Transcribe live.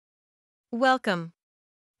Welcome.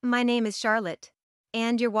 My name is Charlotte.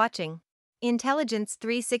 And you're watching Intelligence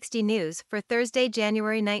 360 News for Thursday,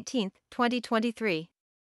 January 19th, 2023.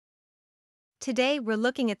 Today we're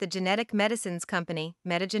looking at the genetic medicines company,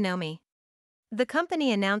 Metagenomi. The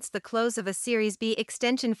company announced the close of a Series B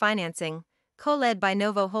extension financing, co-led by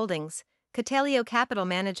Novo Holdings, Catalio Capital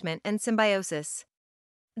Management and SymBiosis.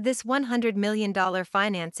 This $100 million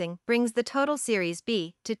financing brings the total Series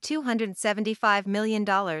B to $275 million.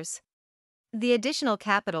 The additional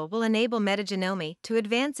capital will enable Metagenomi to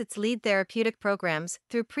advance its lead therapeutic programs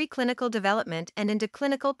through preclinical development and into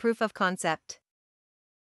clinical proof of concept.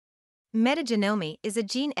 Metagenomi is a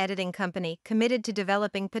gene editing company committed to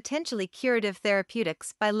developing potentially curative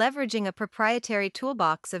therapeutics by leveraging a proprietary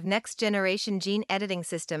toolbox of next-generation gene editing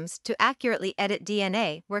systems to accurately edit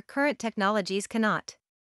DNA where current technologies cannot.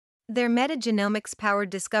 Their metagenomics-powered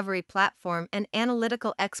discovery platform and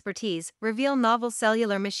analytical expertise reveal novel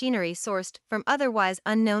cellular machinery sourced from otherwise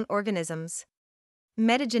unknown organisms.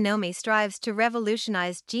 Metagenomi strives to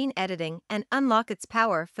revolutionize gene editing and unlock its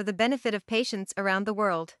power for the benefit of patients around the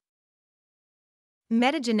world.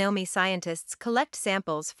 Metagenomi scientists collect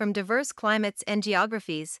samples from diverse climates and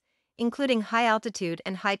geographies, including high-altitude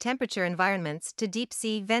and high-temperature environments to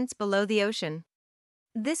deep-sea vents below the ocean.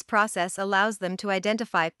 This process allows them to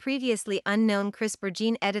identify previously unknown CRISPR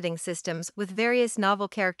gene editing systems with various novel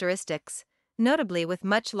characteristics, notably with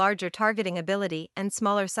much larger targeting ability and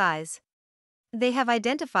smaller size. They have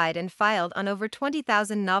identified and filed on over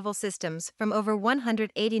 20,000 novel systems from over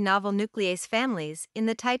 180 novel nuclease families in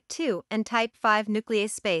the type 2 and type 5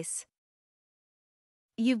 nuclease space.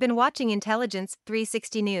 You've been watching Intelligence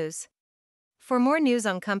 360 News. For more news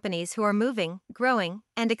on companies who are moving, growing,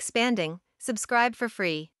 and expanding, subscribe for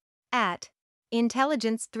free at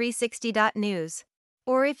intelligence360.news.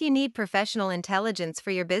 Or if you need professional intelligence for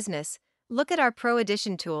your business, look at our Pro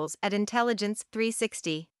Edition tools at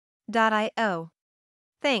intelligence360.io.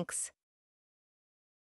 Thanks.